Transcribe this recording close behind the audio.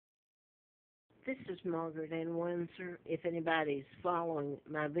This is Margaret Ann Windsor. If anybody's following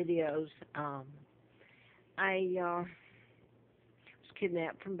my videos, I was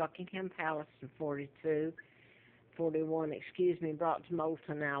kidnapped from Buckingham Palace in 41, brought to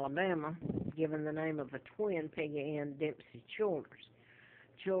Moulton, Alabama, given the name of a twin, Peggy Ann Dempsey Childers.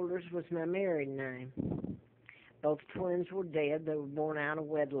 Childers was my married name. Both twins were dead. They were born out of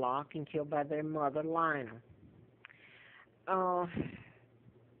wedlock and killed by their mother, Lionel.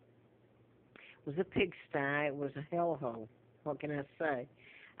 It was a pigsty. It was a hellhole. What can I say?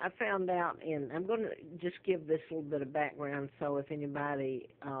 I found out, and I'm going to just give this little bit of background so if anybody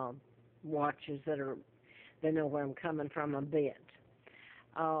watches they know where I'm coming from a bit.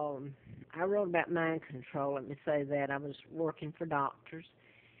 I wrote about mind control. Let me say that. I was working for doctors,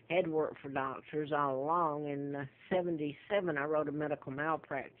 had worked for doctors all along. In 77, I wrote a medical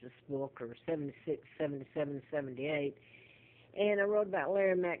malpractice book, or 76, 77, 78. And I wrote about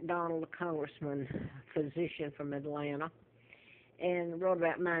Larry McDonald, a congressman, physician from Atlanta, and wrote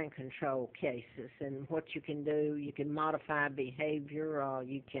about mind control cases and what you can do. You can modify behavior,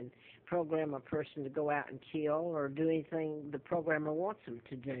 you can program a person to go out and kill or do anything the programmer wants them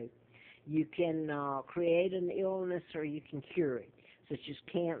to do. You can create an illness or you can cure it, such as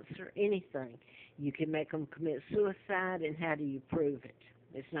cancer, anything. You can make them commit suicide, and how do you prove it?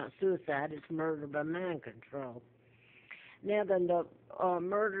 It's not suicide, it's murder by mind control. Now then, the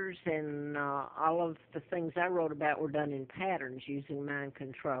murders and all of the things I wrote about were done in patterns using mind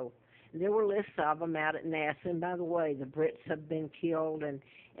control. And there were lists of them out at NASA. And by the way, the Brits have been killed and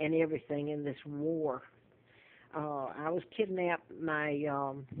everything in this war. I was kidnapped. My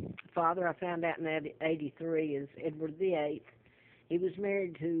father, I found out in 83, is Edward VIII. He was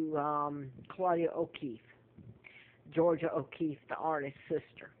married to Claudia O'Keeffe, Georgia O'Keeffe, the artist's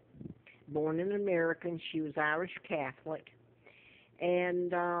sister. Born an American, she was Irish Catholic,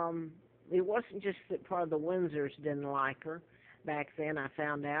 and it wasn't just that part of the Windsors didn't like her. Back then, I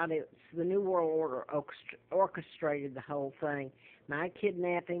found out it's the New World Order orchestrated the whole thing. My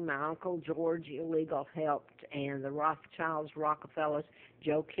kidnapping, my Uncle George illegal helped, and the Rothschilds, Rockefellers,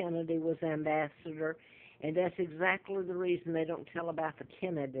 Joe Kennedy was ambassador, and that's exactly the reason they don't tell about the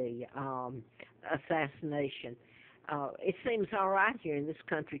Kennedy assassination. It seems all right here in this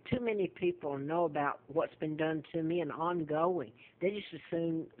country. Too many people know about what's been done to me and ongoing. They just as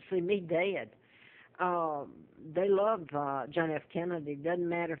soon see me dead. They love John F. Kennedy. Doesn't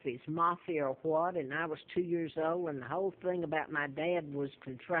matter if he's mafia or what. And I was 2 years old, and the whole thing about my dad was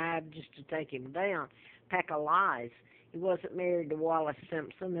contrived just to take him down. Pack of lies. He wasn't married to Wallace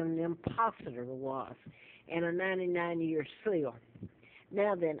Simpson, and the imposter was, and a 99-year seal.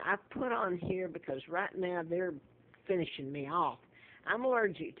 Now then, I put on here because right now they're finishing me off. I'm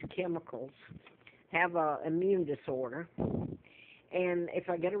allergic to chemicals, have an immune disorder, and if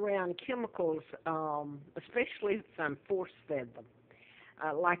I get around chemicals, especially if I'm force-fed them,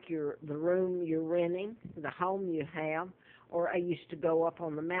 like the room you're renting, the home you have, or I used to go up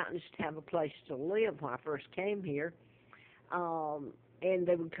on the mountains to have a place to live when I first came here, and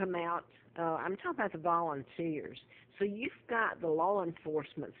they would come out. I'm talking about the volunteers. So you've got the law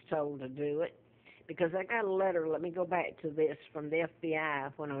enforcement's told to do it. Because I got a letter, let me go back to this, from the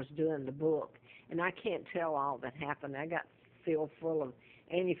FBI when I was doing the book, and I can't tell all that happened. I got filled full of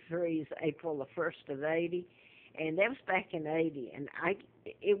antifreeze April the 1st of 80, and that was back in 80, and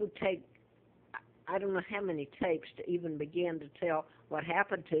it would take, I don't know how many tapes to even begin to tell what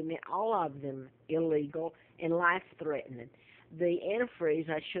happened to me, all of them illegal and life-threatening. The antifreeze,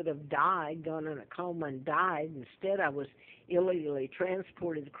 I should have died, gone in a coma and died. Instead, I was illegally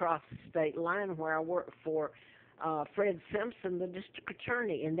transported across the state line where I worked for Fred Simpson, the district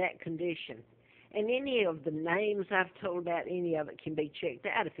attorney, in that condition. And any of the names I've told about, any of it can be checked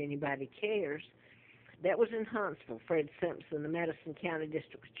out if anybody cares. That was in Huntsville, Fred Simpson, the Madison County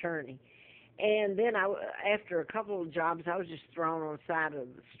district attorney. And then after a couple of jobs, I was just thrown on the side of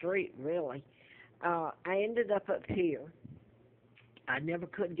the street, really. I ended up here. I never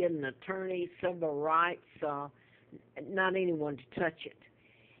could get an attorney, civil rights, not anyone to touch it.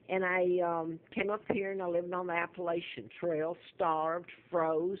 And I came up here and I lived on the Appalachian Trail, starved,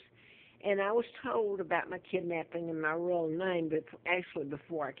 froze, and I was told about my kidnapping and my real name actually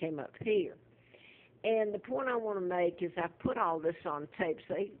before I came up here. And the point I want to make is I put all this on tape.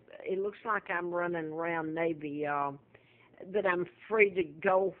 So it looks like I'm running around Navy, that I'm free to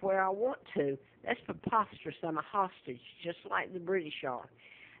go where I want to. That's preposterous. I'm a hostage, just like the British are.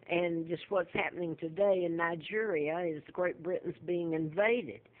 And just what's happening today in Nigeria is Great Britain's being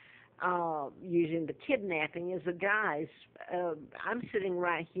invaded using the kidnapping as a guise. I'm sitting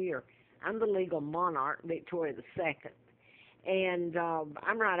right here. I'm the legal monarch, Victoria II. And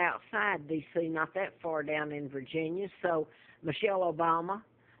I'm right outside D.C., not that far down in Virginia. So Michelle Obama,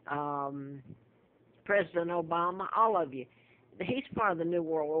 um, President Obama, all of you, he's part of the New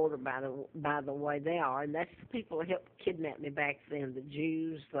World Order, by the way. They are, and that's the people who helped kidnap me back then. The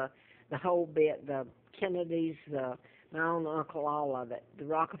Jews, the whole bit, the Kennedys, my own uncle, all of it, the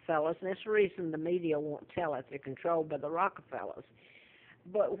Rockefellers. And that's the reason the media won't tell it. They're controlled by the Rockefellers.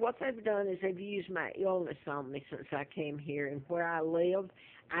 But what they've done is they've used my illness on me since I came here, and where I live.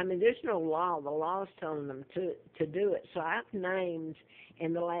 I mean, there's no law. The law's telling them to do it. So I've named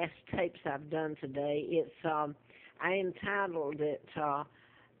in the last tapes I've done today. I entitled it.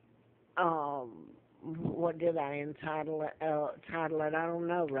 What did I entitle it? I don't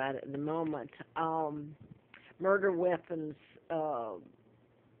know right at the moment. Murder weapons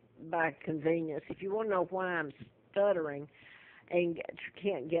by convenience. If you want to know why I'm stuttering and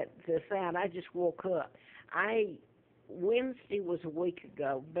can't get this out, I just woke up. Wednesday was a week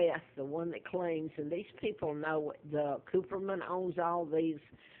ago. Beth, the one that claims, and these people know it. The Cooperman owns all these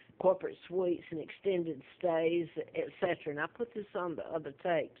corporate suites and extended stays, etc. And I put this on the other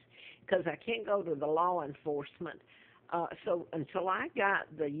tapes because I can't go to the law enforcement. So until I got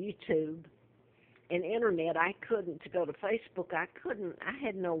the YouTube and internet, I couldn't. To go to Facebook, I couldn't. I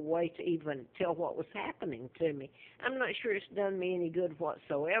had no way to even tell what was happening to me. I'm not sure it's done me any good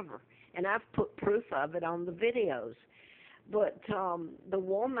whatsoever. And I've put proof of it on the videos. But the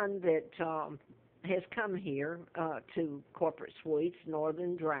woman that has come here to Corporate Suites,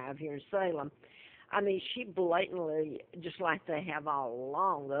 Northern Drive here in Salem, I mean, she blatantly, just like they have all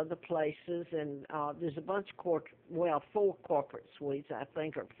along the other places, and there's a bunch of 4 corporate suites, I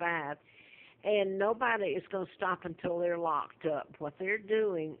think, or 5, and nobody is going to stop until they're locked up. What they're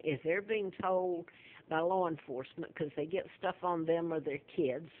doing is they're being told by law enforcement, because they get stuff on them or their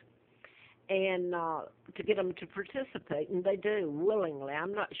kids, and to get them to participate, and they do willingly.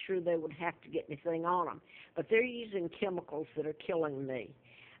 I'm not sure they would have to get anything on them, but they're using chemicals that are killing me.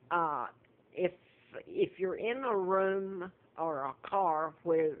 If you're in a room or a car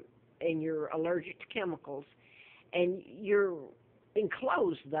and you're allergic to chemicals, and you're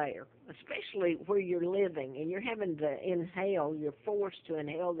enclosed there, especially where you're living, and you're having to inhale, you're forced to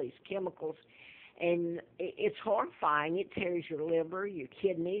inhale these chemicals, and it's horrifying. It tears your liver, your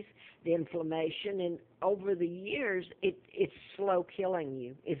kidneys, the inflammation, and over the years, it's slow killing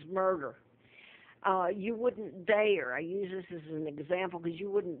you. It's murder. You wouldn't dare, I use this as an example because you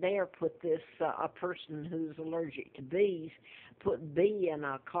wouldn't dare put this, a person who's allergic to bees, put bee in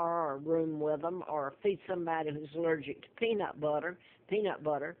a car or room with them, or feed somebody who's allergic to peanut butter.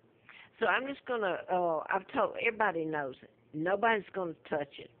 So I'm just going to, I've told, everybody knows it. Nobody's going to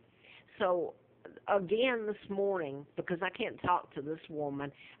touch it. So again this morning, because I can't talk to this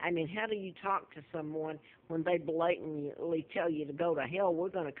woman, I mean, how do you talk to someone when they blatantly tell you to go to hell? We're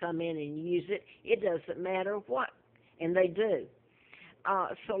going to come in and use it. It doesn't matter what. And they do.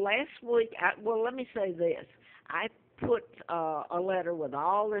 So last week, let me say this. I put a letter with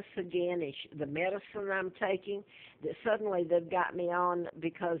all this again, and the medicine I'm taking, that suddenly they've got me on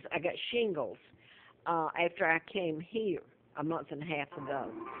because I got shingles after I came here a month and a half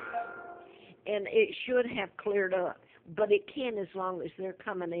ago. And it should have cleared up, but it can as long as they're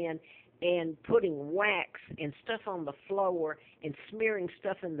coming in and putting wax and stuff on the floor and smearing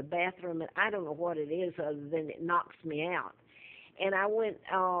stuff in the bathroom, and I don't know what it is other than it knocks me out. And I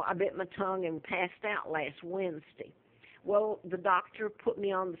bit my tongue and passed out last Wednesday. Well, the doctor put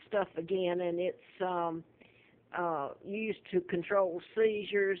me on the stuff again, and it's used to control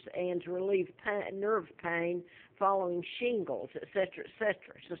seizures and to relieve nerve pain following shingles, etc., etc.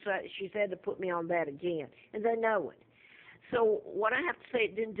 So she's had to put me on that again, and they know it. So what I have to say,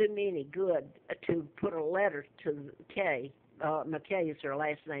 it didn't do me any good to put a letter to Kay. McKay is her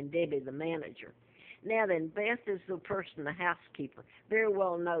last name, Debbie, the manager. Now then, Beth is the person, the housekeeper, very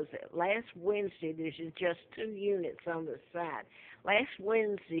well knows it. Last Wednesday, there's just 2 units on the side. Last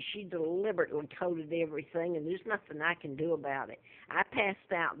Wednesday, she deliberately coated everything, and there's nothing I can do about it. I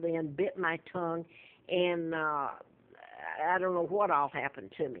passed out then, bit my tongue, and I don't know what all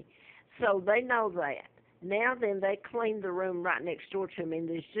happened to me. So they know that. Now then, they cleaned the room right next door to me, and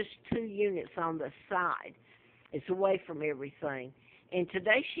there's just 2 units on the side. It's away from everything. And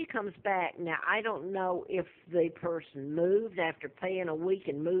today she comes back. Now, I don't know if the person moved after paying a week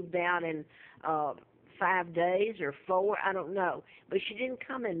and moved out in 5 days or 4. I don't know. But she didn't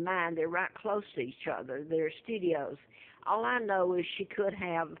come in mine. They're right close to each other. They're studios. All I know is she could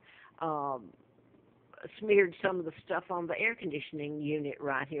have smeared some of the stuff on the air conditioning unit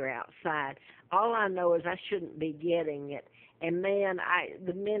right here outside. All I know is I shouldn't be getting it. And man,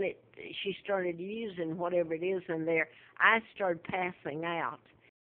 the minute she started using whatever it is in there, I started passing out.